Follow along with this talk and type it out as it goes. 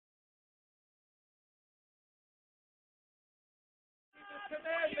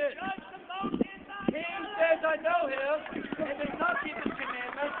Commandment. He who says I know him and does not keep his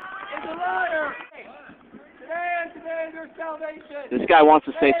commandments is a liar. Today there's salvation. This guy wants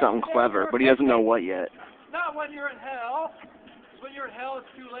to say something clever, but he doesn't know what yet. Not when you're in hell. When you're in hell,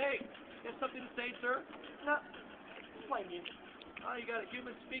 it's too late. You have something to say, sir? No. Explain me. Oh, you got a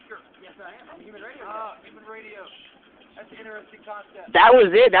human speaker. Yes, I am. I'm human radio. Ah, human radio. That's an interesting concept. That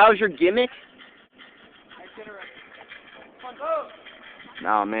was it? That was your gimmick? That's interesting. Come on, go.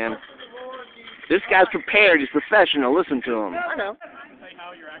 No, man. This guy's prepared. He's professional. Listen to him. I know. Say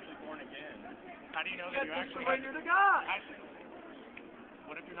how you're actually born again. How do you know that you actually surrender to God?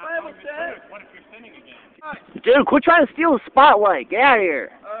 What if you're not telling the truth? What if you're sinning again? Dude, quit trying to steal the spotlight. Get out of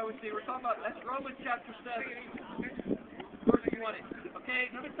here. Let's see. We're talking about that's Romans chapter 7, verse 20. Okay,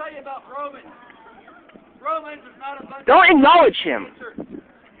 let me tell you about Romans. Romans is not a bunch Don't acknowledge him.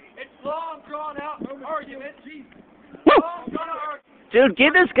 It's long drawn out argument. Woo! Long drawn out argument. Dude,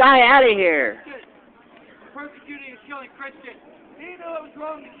 get this guy out of here. Persecuting and killing Christians. He knew it was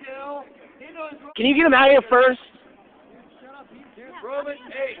wrong to kill. He knew it was wrong. Can you get him out of here first? Shut up, Romans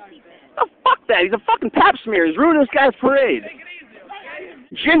 8. Oh, fuck that. He's a fucking pap smear. He's ruining this guy's parade. Take it easy, okay?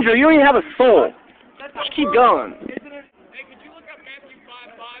 Ginger, you don't even have a soul. Just keep going. Isn't it? Hey, could you look up Matthew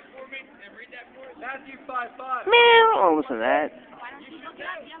 5:5 for me and read that for us? Matthew 5:5. Man, I don't want to listen to that.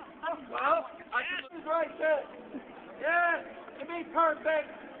 Well, I think it's right there. Yeah, to be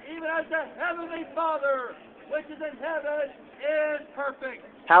perfect, even as the Heavenly Father, which is in heaven, is perfect.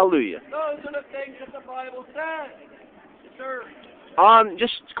 Hallelujah. Those are the things that the Bible says. Yes, sir.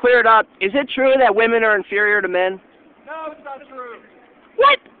 Just clear it up. Is it true that women are inferior to men? No, it's not true.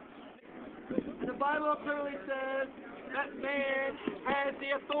 What? The Bible clearly says that man has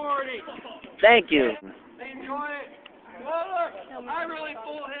the authority. Thank you. They enjoy it. Well, look, I really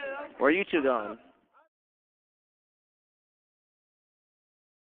fool him. Where are you two going?